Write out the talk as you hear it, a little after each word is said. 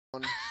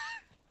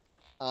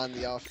on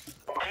the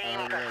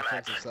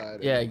offensive side.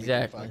 Yeah,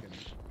 exactly.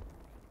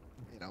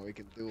 You know, we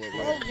can do what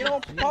well, you know,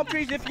 palm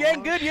trees, if you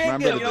ain't good, you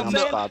ain't good, you know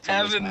what I'm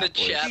saying? Having the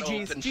chat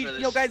open for this. You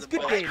know, guys,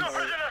 good games.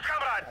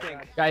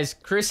 Guys,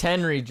 Chris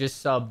Henry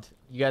just subbed.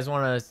 You guys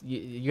wanna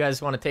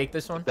take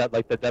this one? Is that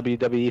like the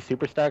WWE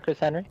superstar Chris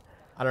Henry?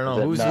 I don't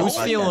know. Who's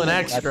feeling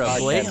extra,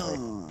 Blake?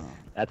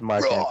 That's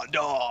Mark. Raw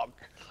dog.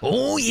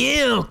 Oh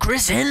yeah,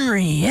 Chris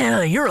Henry.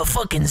 Yeah, you're a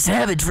fucking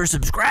savage for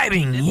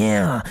subscribing.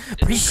 Yeah,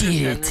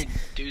 appreciate it. Chris Henry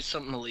do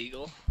something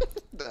illegal?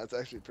 That's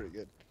actually pretty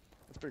good.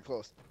 That's pretty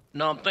close.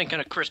 No, I'm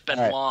thinking of Chris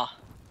Benoit.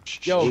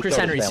 Yo, Chris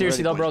Henry,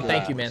 seriously though, bro,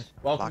 thank you, man.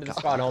 Welcome to the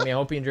squad, homie. I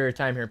hope you enjoy your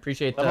time here.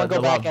 Appreciate the love,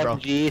 bro.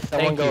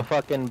 Someone go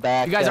fucking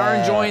back. If you guys are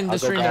enjoying the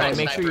stream tonight,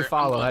 make sure you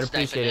follow. I'd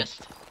appreciate it.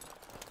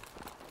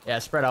 Yeah,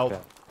 spread out.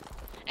 Okay.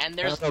 And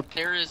there is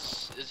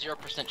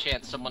 0%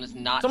 chance someone is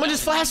not. Someone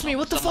just flashed me.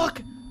 What the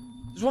fuck?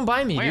 There's one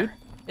by me, dude.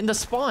 In the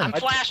spawn. I'm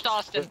flashed,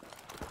 Austin.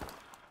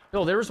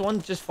 Yo, there was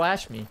one just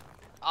flashed me.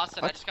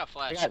 Austin, I just got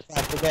flashed. I got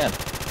flashed again.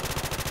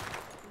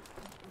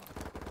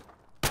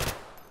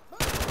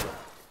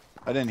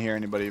 I didn't hear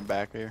anybody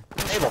back here.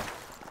 Table.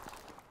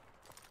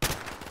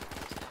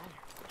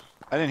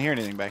 I didn't hear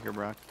anything back here,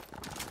 Brock.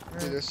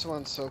 Dude, this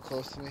one's so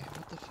close to me.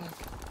 What the fuck?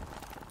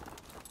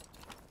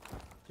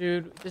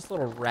 Dude, this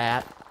little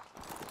rat.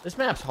 This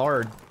map's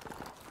hard.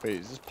 Wait,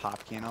 is this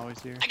pop can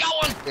always here? I got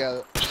one!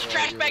 Yeah. He's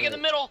trash bag in the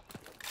middle!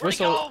 Where'd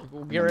he Whistle.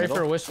 go? Get ready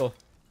for a whistle.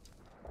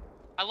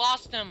 I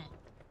lost him.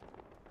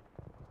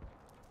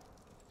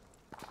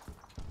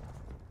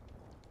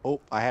 Oh,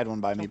 I had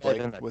one by me,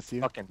 Blake, with you.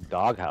 Fucking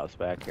doghouse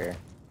back here.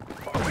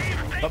 Oh,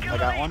 I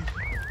got one.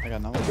 I got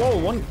another one. Whoa,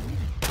 one.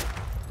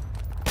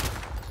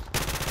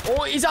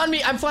 Oh, he's on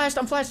me. I'm flashed.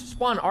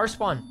 Spawn. Our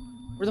spawn.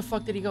 Where the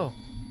fuck did he go?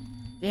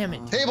 Damn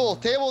it. Table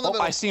in the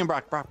middle. I see him,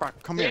 Brock.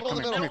 Come here,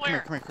 Brock. Come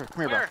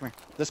here.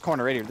 This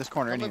corner right here. This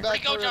corner right here.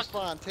 Back to our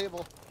spawn.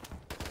 Table.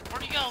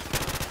 Where'd he go?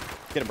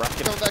 Get it, Brock.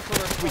 Get it. Back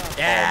to our spawn.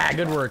 Yeah,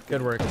 good work.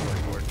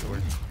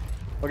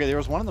 Okay, there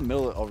was one in the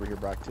middle over here,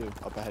 Brock, too.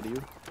 Up ahead of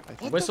you.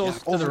 Whistles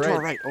to the over to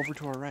our right. right. Over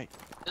to our right.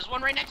 There's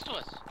one right next to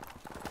us.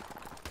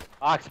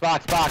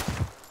 Box.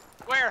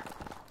 Where?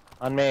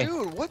 On me.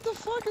 Dude, what the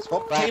fuck is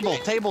wrong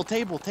with Table.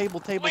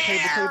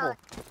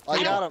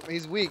 I got him.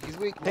 He's weak.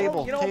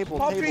 Table. You know,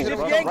 palm trees, if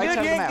you ain't good,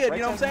 you ain't good,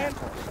 you know what I'm saying?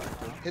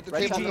 Hit the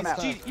Right table. side of the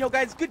map. You know,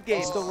 guys, good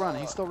games. He's still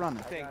running. I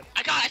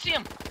see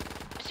him.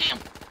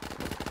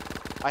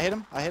 I hit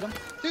him.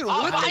 Dude, Oh,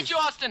 what? behind you,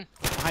 Austin.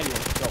 Behind you.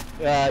 Go.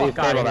 Fuck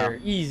out of here.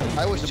 Easy.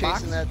 I was There's a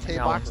chasing that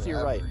table. Box to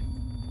your right.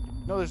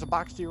 No, there's a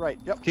box to your right.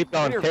 Yep. Keep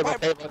going. Right here,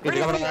 Table. Right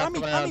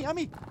here, on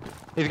me.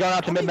 He's going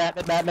out to mid-map.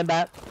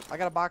 I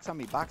got a box on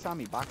me. Box on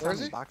me. Where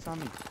is he?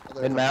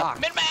 Mid-map.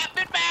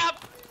 Mid-map.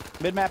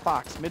 Mid-map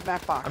box.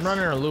 I'm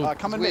running a loop.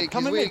 Come in mid.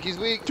 He's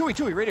weak. Tui,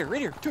 right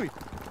here. Tui.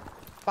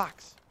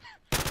 Box.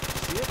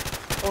 See it?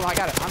 Oh, I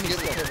got it. On me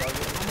still.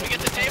 Can we get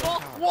the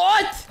table?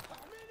 What?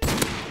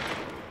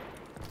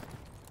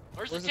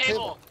 Where's the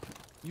table?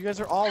 You guys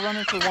are all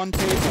running for one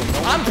table.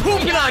 I'm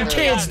pooping on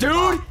kids,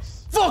 dude.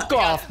 Fuck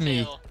off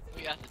me.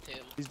 We got the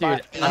table.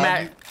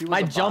 Dude,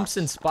 my jumps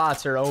and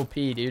spots are OP,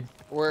 dude.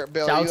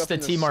 Shouts to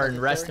T Martin,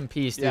 rest in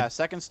peace, dude. Yeah,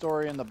 second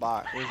story in the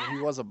box. He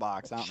was a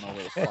box. I don't know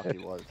where the fuck he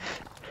was.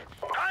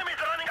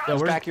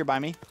 He's back here by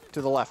me,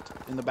 to the left,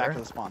 in the back of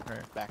the spawn.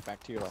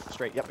 Back to your left,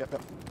 straight.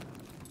 Yep.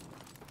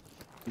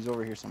 He's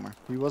over here somewhere.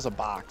 He was a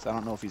box. I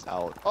don't know if he's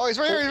out. Oh, he's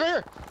right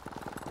here.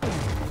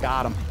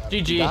 Got him.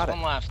 GG. Got it.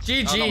 One left.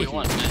 GG. Oh, no, we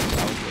won.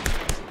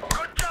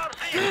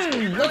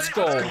 Let's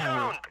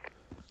go.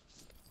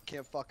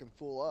 Can't fucking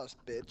fool us,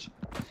 bitch.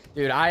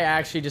 Dude, I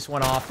actually just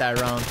went off that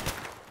round.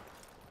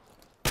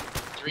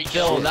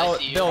 Bill,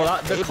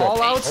 the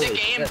call outs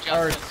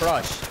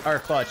are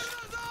clutch.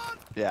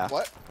 Yeah.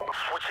 What?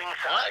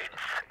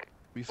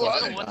 We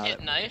What? fucking One got hit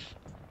it. knife?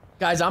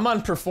 Guys, I'm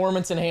on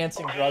performance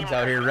enhancing drugs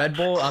out here. Red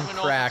Bull, I'm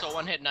cracked. It's a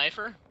one-hit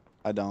knifer?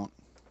 I don't.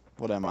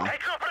 What am I?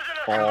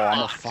 Oh,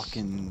 I'm a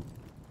fucking...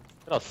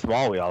 Look how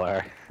small we all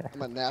are.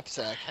 I'm a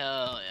knapsack.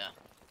 Hell yeah.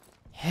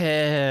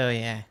 Hell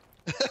yeah.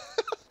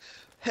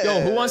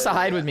 Yo, who wants to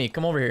hide with me?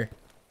 Come over here.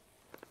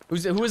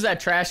 Who is that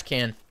trash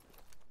can?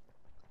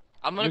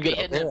 I'm gonna be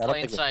hidden in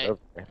plain sight.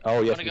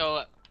 Oh, yes. I'm gonna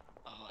go...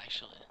 Oh,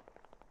 actually.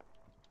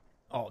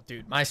 Oh,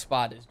 dude, my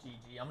spot is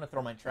GG. I'm gonna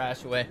throw my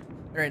trash away.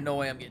 There ain't no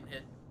way I'm getting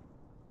hit.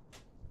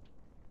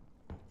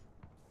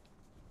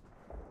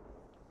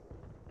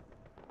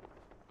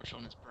 Which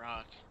one is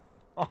Brock?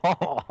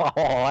 Oh,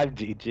 I'm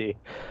GG.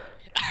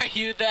 Are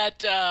you that,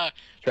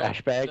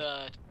 Trash bag?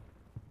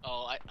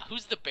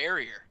 who's the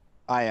barrier?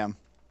 I am.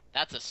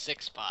 That's a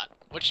 6 spot.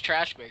 Which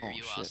trash bag are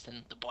you, shit.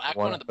 Austin? The black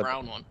one or the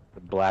brown one? The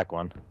black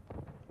one.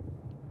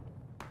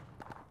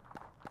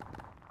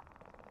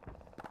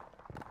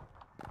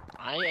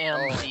 I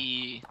am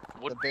the...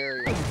 The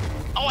barrier.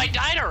 Oh, I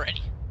died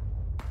already!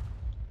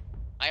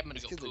 I'm gonna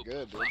These go kids are poop.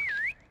 good, dude. Fuck.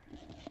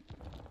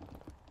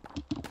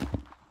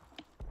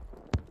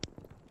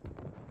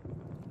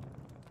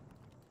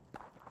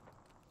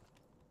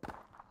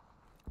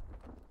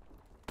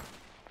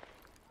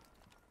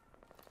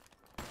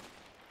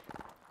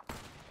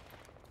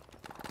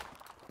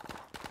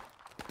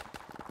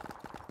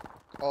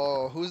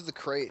 Oh, who's the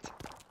crate? Is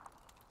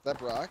that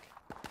Brock?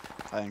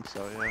 I think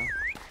so, yeah.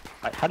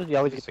 How did he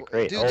always get the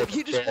crate? Dude, Oh,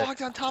 he just shit.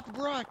 walked on top of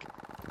Brock.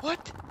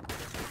 What?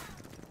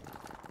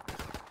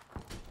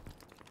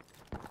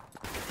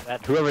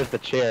 That whoever's the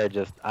chair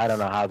just I don't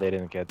know how they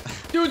didn't get.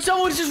 Dude,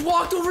 someone just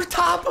walked over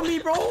top of me,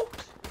 bro.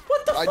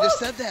 What the fuck? I just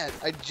said that.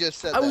 I just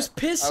said that. I was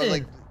I was pissing.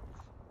 like,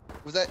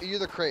 was that you're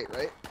the crate,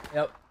 right?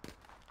 Yep.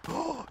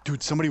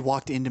 Dude, somebody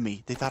walked into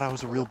me. They thought I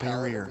was a real Pallet, I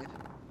barrier. mean.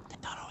 They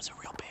thought I was a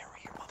real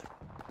barrier, mother.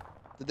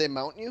 Did they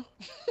mount you?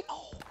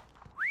 No.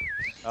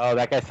 Oh,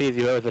 that guy sees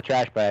you. It was a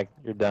trash bag.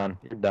 You're done.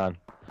 You're done.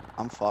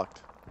 I'm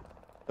fucked.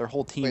 Their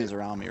whole team Wait. is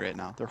around me right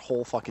now. Their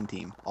whole fucking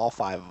team. All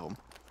 5 of them.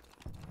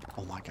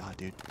 Oh my god,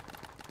 dude.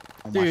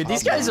 Oh my Dude,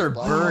 these fucking guys are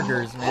god.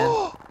 burgers, man.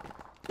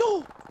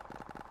 No!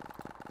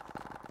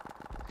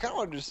 I kind of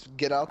want to just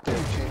get out there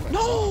and change my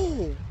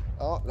No!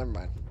 Oh, never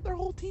mind. Their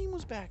whole team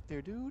was back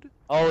there, dude.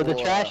 Oh, the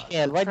Whoa. trash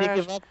can. Why'd you Trash-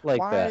 give up like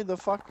Why that? the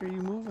fuck are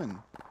you moving?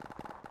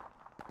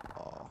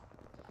 Oh.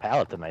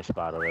 Pallet's a nice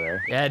spot over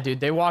there. Yeah, dude,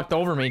 they walked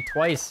over me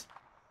twice.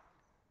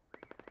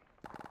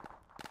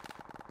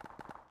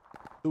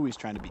 Louis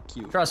trying to be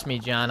cute. Trust me,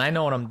 John. I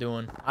know what I'm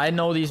doing. I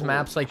know these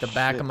maps like the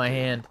back shit, of my dude.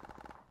 hand.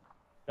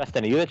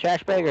 Justin, are you the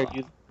trash bag or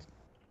you?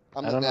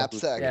 I'm I the don't know who-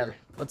 knapsack Yeah, here.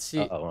 let's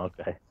see. Oh,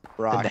 okay.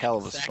 Brock, The hell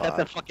of a knapsack, spot.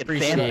 That's a fucking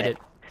Appreciate sandbag. it.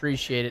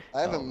 Appreciate it. I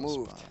haven't Hell of a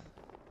moved. spot.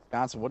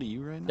 Johnson, what are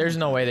you right now? There's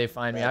no way they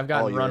find me. I've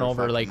gotten Oh, run you're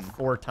over like fucking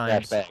 4 Trash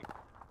times. bag.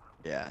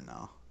 Yeah,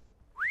 no.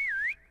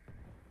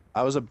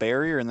 I was a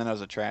barrier and then I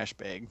was a trash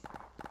bag.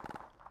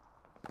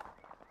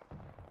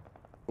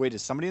 Wait,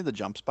 is somebody in the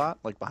jump spot?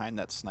 Like behind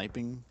that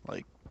sniping,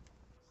 like,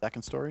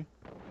 second story?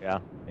 Yeah,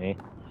 me.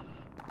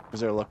 Because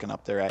they're looking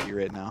up there at you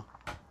right now.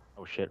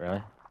 Oh shit,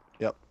 really?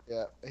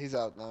 Yeah, he's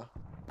out now.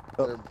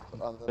 Oh,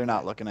 on the they're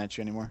not looking at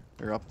you anymore.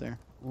 They're up there.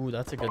 Ooh,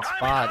 that's a good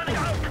spot.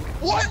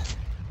 What?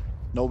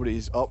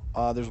 Nobody's. Oh,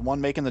 there's one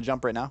making the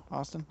jump right now,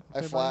 Austin. I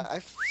There by you. I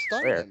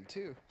stunned Where? him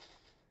too.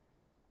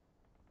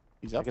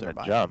 He's up Making there a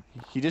by jump.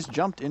 you. He just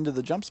jumped into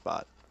the jump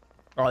spot.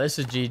 Oh, this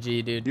is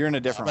GG, dude. You're in a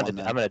different I'm one.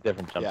 in then. a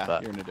different jump yeah,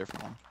 spot. you're in a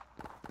different one.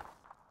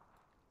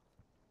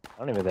 I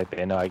don't even think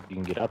they know you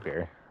can get up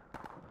here.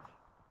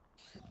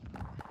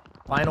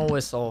 Final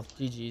whistle.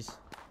 GG's.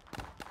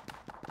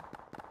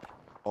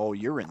 Oh,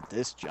 you're in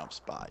this jump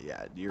spot.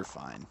 Yeah, you're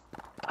fine.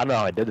 I don't know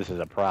how I did this as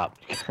a prop.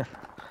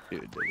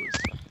 Dude, it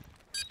was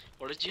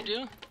What did you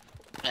do?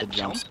 the That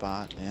jump jump?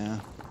 spot. Yeah.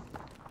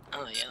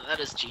 Oh yeah, that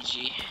is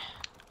GG.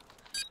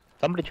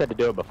 Somebody tried to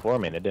do it before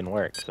me and it didn't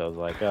work, so I was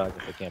like, oh, I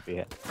guess it can't be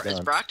hit. Is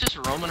Done. Brock just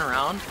roaming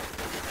around?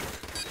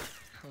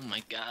 Oh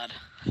my god.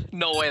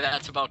 No way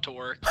that's about to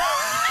work.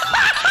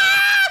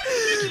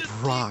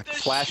 Brock, the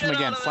flash him shit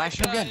again. out of Flash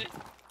that him again. guy.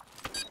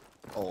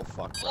 Oh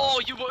fuck. Brock. Oh,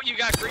 you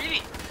got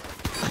greedy.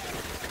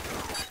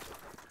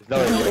 There's no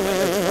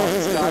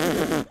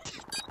way.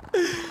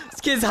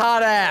 This kid's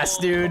hot ass,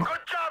 dude.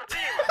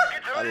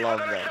 I love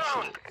that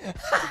shit.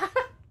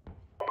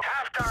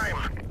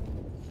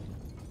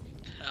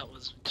 That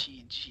was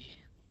GG.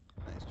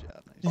 Nice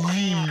job.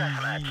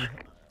 Nice job.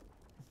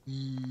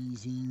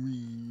 Easy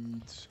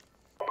reads.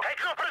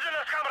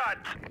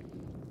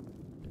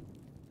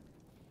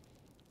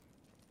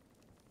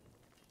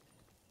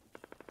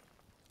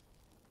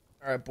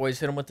 All right, boys,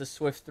 hit him with the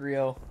Swift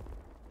 3-0.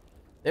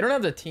 They don't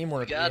have the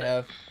teamwork we Got it.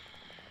 have.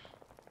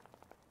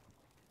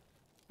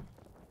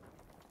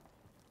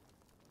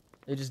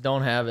 They just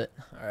don't have it.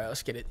 All right,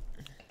 let's get it.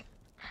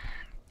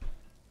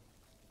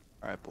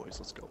 All right, boys,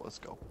 let's go. Let's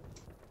go.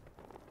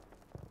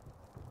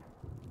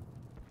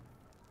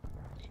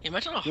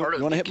 Imagine how You, hard it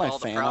you would want to be hit my all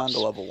the fan on props to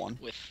level 1?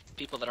 with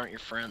people that aren't your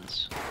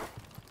friends.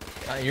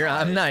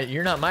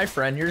 You're not my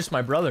friend. You're just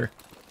my brother.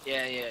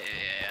 Yeah.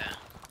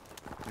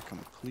 I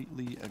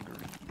completely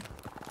agree.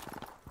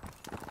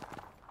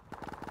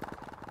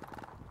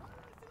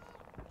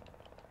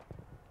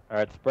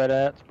 Alright, spread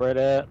it, spread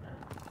it.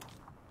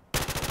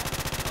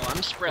 Oh,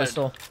 I'm spread.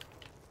 Whistle.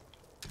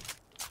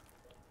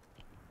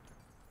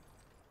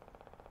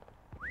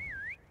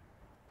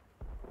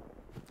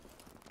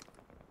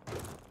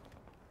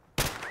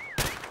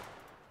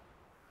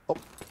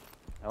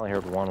 I only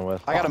heard one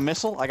with. I got a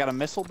missile. I got a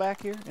missile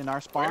back here in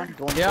our spawn. Where?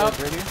 Going Yep.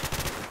 towards right here.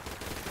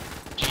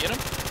 Did you get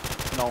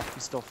him? No,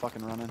 he's still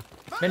fucking running.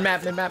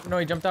 Mid-map, mid-map. No,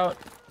 he jumped out.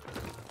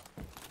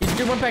 He's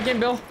doing one back in,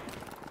 Bill.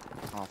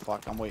 Oh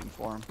fuck, I'm waiting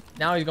for him.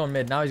 Now he's going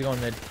mid. Now he's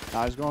going mid.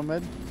 Now he's going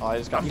mid. Oh, I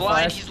just got I'm He blind.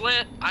 flashed. He's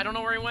lit. I don't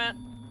know where he went.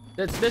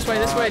 It's this way,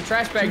 this way.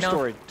 Trash bag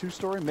now.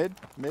 Two-story, mid.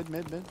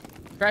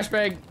 Trash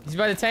bag. He's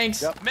by the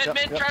tanks. Yep. Mid,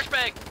 yep. trash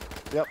bag.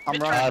 Yep, I'm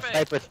Mid running. trash bag.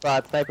 Sniper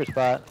spot, sniper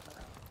spot.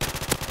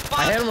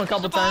 Box, hit him a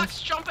couple the box,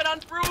 times. Jumping on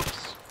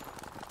roofs.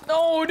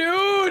 No,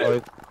 dude.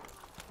 Oh,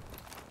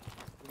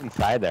 he's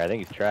inside there. I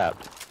think he's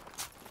trapped.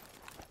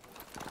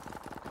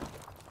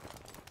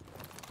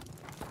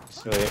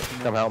 Really,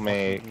 come help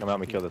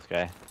me kill this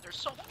guy. They're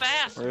so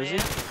fast, Where is man.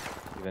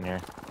 he? He's in here.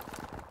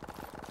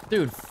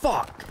 Dude,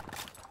 fuck.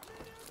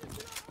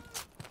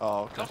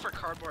 Oh, Go okay. for a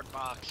cardboard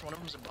box. One of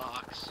them's a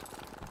box.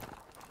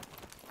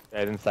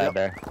 Yeah, he's inside Yep.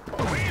 there.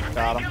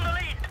 Got him.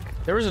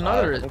 There was I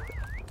another. think-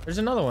 There's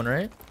another one,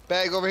 right?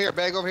 Bag over here.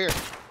 Bag over here.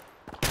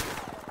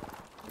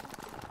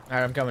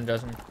 Alright, I'm coming,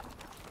 Justin.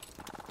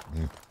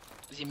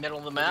 Is he middle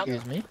of the map?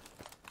 Excuse me.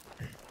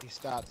 He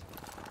stopped.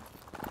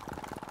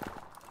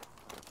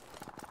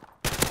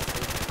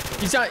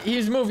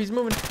 He's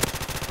moving.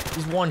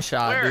 He's one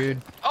shot, Where?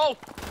 dude. Oh!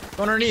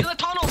 Go underneath. He's in the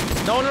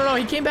tunnel! No,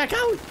 he came back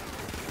out.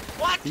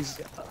 What?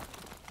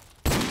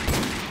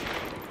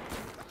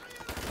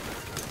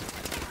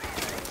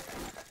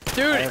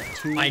 Dude,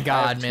 my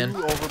God, man.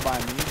 Two over by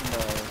me.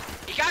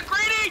 He got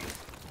greedy!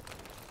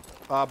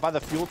 By the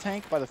fuel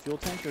tank.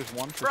 There's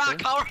one for Brock,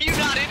 sure. how are you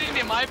not hitting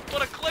him? I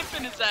put a clip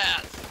in his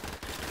ass.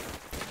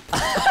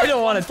 I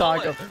don't want to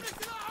talk.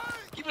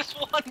 He was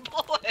one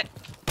bullet.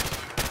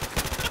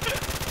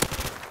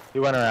 He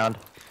went around.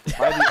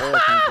 By the oil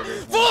tanker,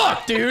 there's one.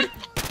 Fuck, dude.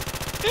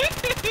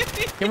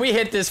 Can we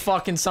hit this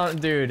fucking son,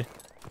 dude?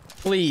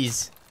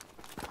 Please.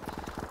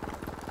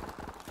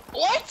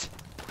 What?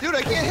 Dude,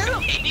 I can't hit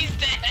him. He's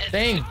dead.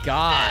 Thank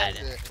God.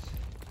 That's it.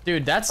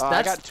 Dude, that's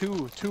I got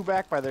two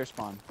back by their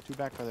spawn.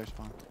 I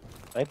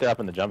think they're up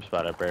in the jump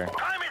spot up there.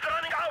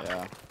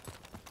 Yeah.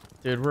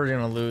 Dude, we're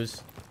gonna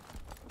lose.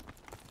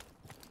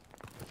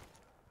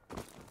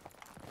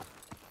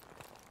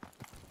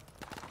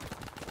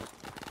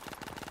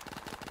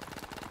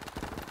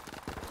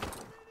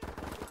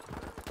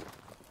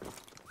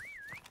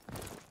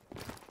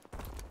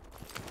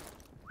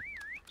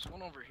 There's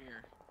one over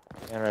here.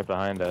 And right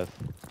behind us.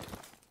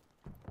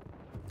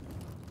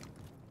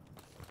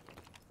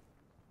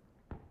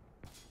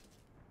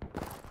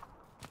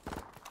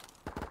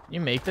 You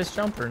make this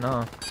jump or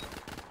no?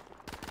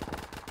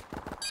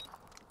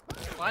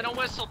 Final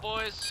whistle,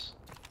 boys.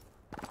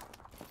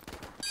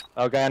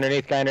 Oh, guy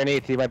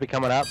underneath. He might be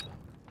coming up.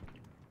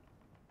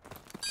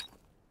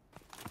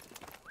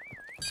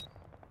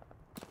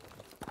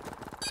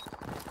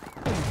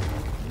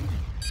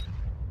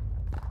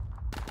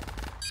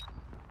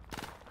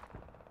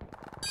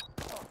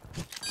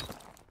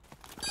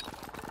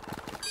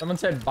 Someone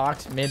said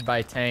box mid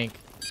by tank.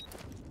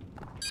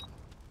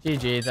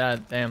 GG,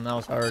 that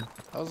was hard.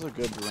 That was a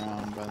good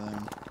round by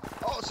them.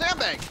 Oh,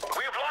 sandbag!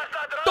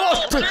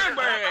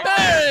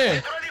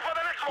 Hey!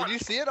 Did you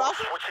see it,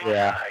 Austin?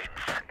 Yeah.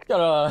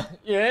 I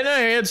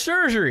had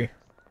surgery.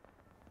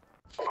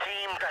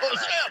 Oh,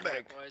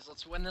 sandbag! Boys,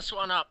 let's win this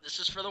one up. This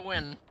is for the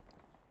win.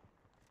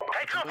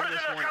 Win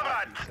this one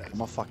up, he said.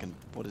 I'm a fucking,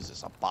 what is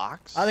this, a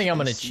box? I think I'm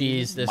gonna AC?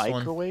 cheese this one.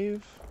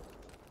 Microwave?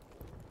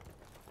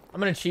 I'm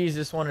gonna cheese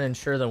this one and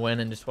ensure the win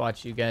and just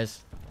watch you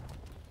guys.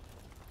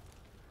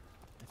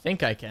 I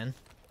think I can.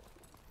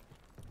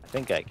 I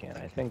think I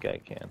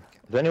can.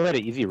 Is there any way to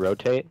easy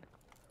rotate?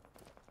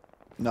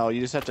 No,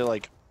 you just have to,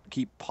 like,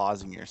 keep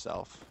pausing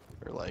yourself.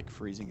 Or, like,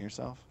 freezing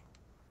yourself.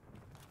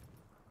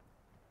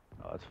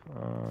 Oh, it's,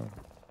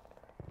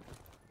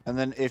 And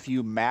then if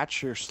you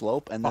match your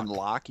slope and then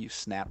lock, you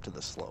snap to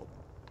the slope.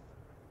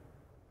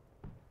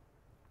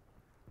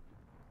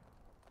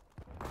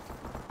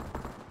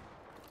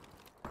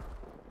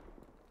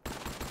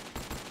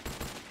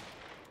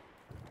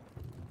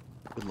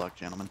 Good luck,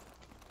 gentlemen.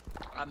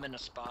 I'm in a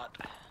spot.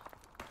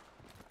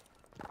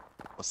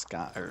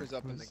 Scott, or Who's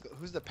up in the?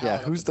 Who's the yeah,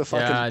 pallet? who's the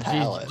fucking Yeah,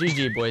 pallet?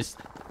 GG boys.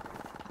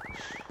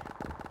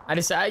 I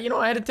decided,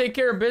 I had to take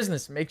care of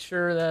business, make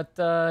sure that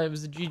it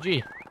was a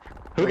GG.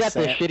 who got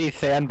the sand- shitty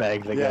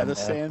sandbags again? Yeah, the man?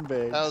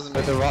 sandbags. That was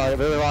They're me.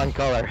 the wrong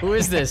color. Who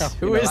is this?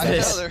 Who is I know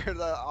this? they're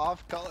the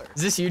off color.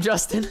 Is this you,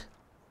 Justin?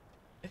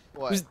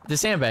 What? Who's the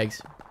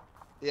sandbags?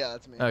 Yeah,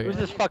 that's me. Okay. Who's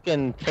this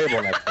fucking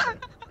table next to me?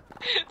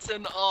 It's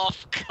an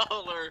off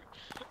color.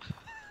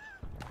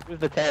 Who's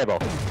the table?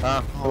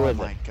 Huh? Who Oh is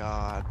my it?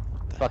 god.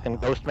 The Fucking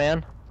hell? ghost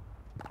man?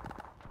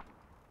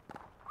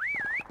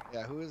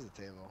 Yeah, who is the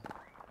table?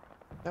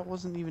 That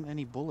wasn't even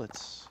any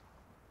bullets.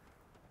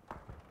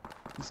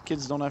 These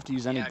kids don't have to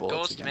use any Yeah, bullets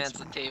Ghost Man's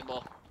against the me.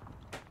 table.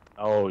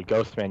 Oh,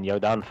 ghost man, yo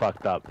done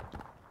fucked up.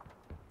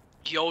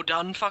 Yo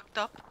done fucked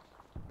up?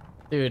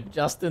 Dude,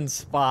 Justin's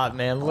spot,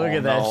 man. Look Oh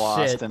at that no,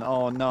 shit. Austin.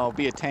 Oh no,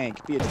 be a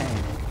tank. Be a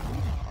tank.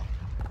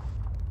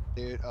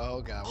 Dude,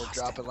 oh god, we're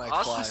dropping like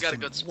Austin's flies. got a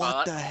good What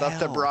spot. the Stuff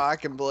to hell?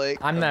 Brock and Blake.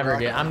 I'm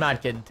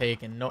not getting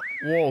taken. No.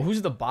 Whoa,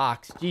 who's the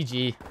box?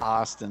 GG.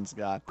 Austin's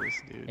got this,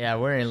 dude. Yeah,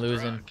 we ain't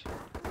losing.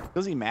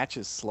 Because he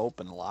matches slope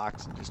and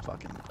locks and just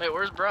fucking. Wait,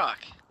 where's Brock?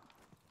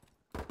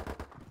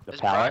 The Is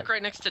pallet? Brock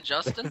right next to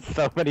Justin?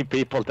 So many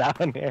people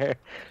down here.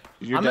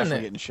 You're I'm definitely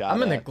in getting shot.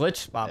 I'm in the at. glitch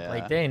spot. Yeah.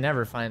 Like they ain't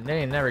never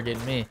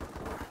getting me.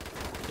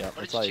 Yep, What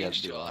that's did all you you have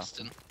change to do. to,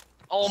 Austin. Austin?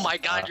 Oh my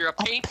god, you're a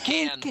paint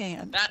can.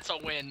 can. That's a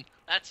win.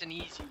 That's an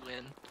easy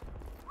win.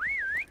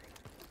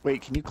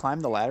 Wait, can you climb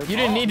the ladder? You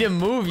didn't need to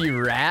move,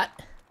 you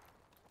rat.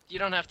 You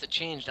don't have to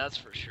change, that's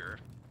for sure.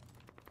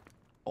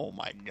 Oh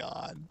my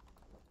god.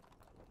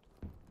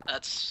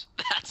 That's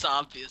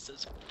obvious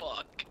as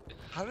fuck.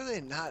 How do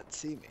they not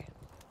see me?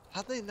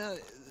 How do they not?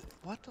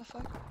 What the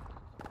fuck?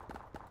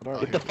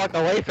 Get the fuck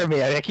away from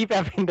me. I keep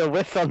having to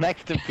whistle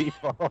next to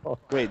people.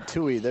 Wait,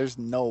 Tui, there's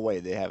no way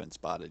they haven't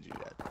spotted you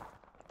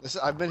yet.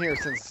 I've been here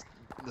since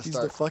the He's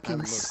start. the fucking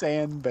Haven't moved.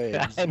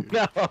 sandbags. I dude.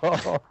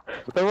 know.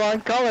 The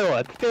wrong color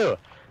ones, too.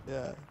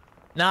 Yeah.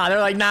 Nah, they're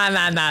like, nah.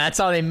 That's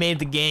how they made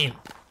the game.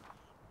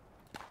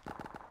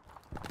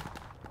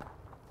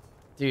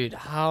 Dude,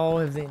 how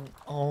have they...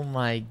 Oh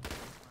my...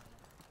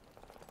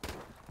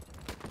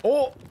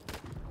 Oh!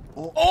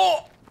 Oh.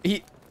 Oh!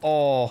 He...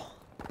 Oh.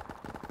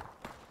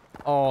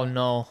 Oh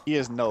no. He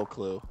has no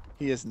clue.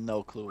 He has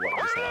no clue what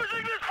just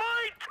happened.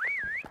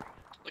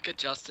 Look at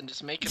Justin,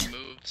 just making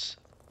moves.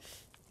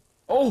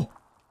 Oh!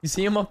 You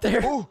see him up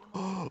there?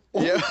 Oh.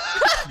 Yeah.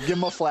 Give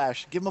him a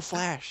flash. Give him a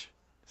flash.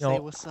 Say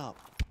No. what's up.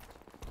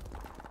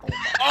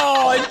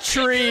 Oh, a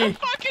tree!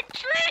 Fucking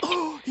tree!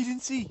 Oh, he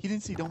didn't see. He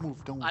didn't see. Don't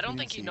move. Don't move. I don't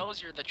think he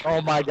knows you're the tree. Oh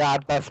my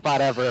god, best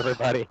spot ever,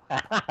 everybody. Where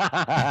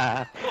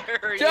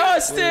are you?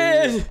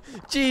 Justin!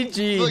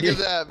 GG. Look dude. at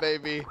that,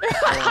 baby.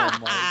 Oh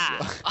my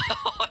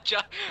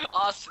god. Oh,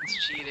 Austin's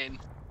cheating.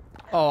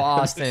 Oh,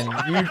 Austin.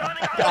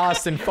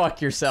 Austin,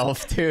 fuck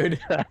yourself, dude.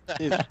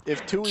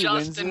 If Tui wins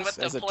Justin this with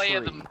the as a play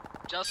of tree,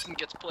 the. Justin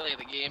gets play of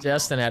the game.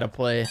 Justin had a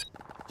play.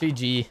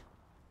 GG.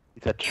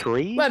 It's a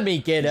tree? Let me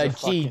get He's a a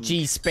fucking-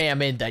 GG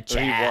spam in the or he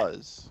chat.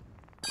 was.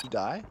 You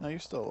die? No, you're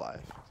still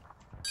alive.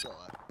 Still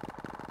alive.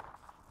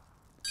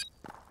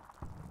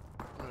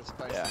 I'm gonna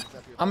spice Yeah. things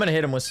up here. I'm gonna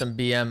hit him with some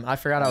BM. I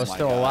forgot I Oh was my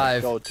still God.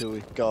 alive. Go,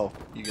 Tui. Go.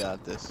 You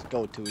got this.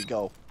 Go, Tui.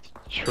 Go.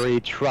 Tree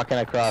trucking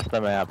across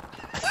the map.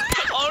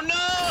 Oh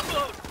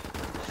no!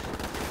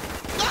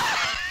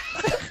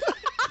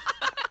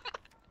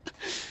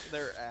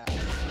 They're at.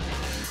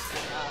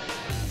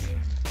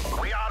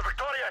 We are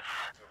victorious.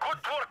 Good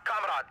work,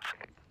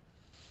 comrades.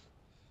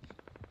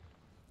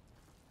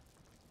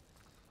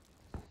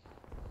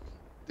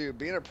 Dude,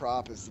 being a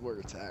prop is where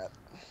it's at.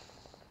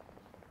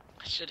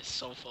 That shit is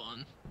so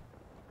fun.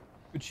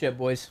 Good shit,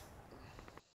 boys.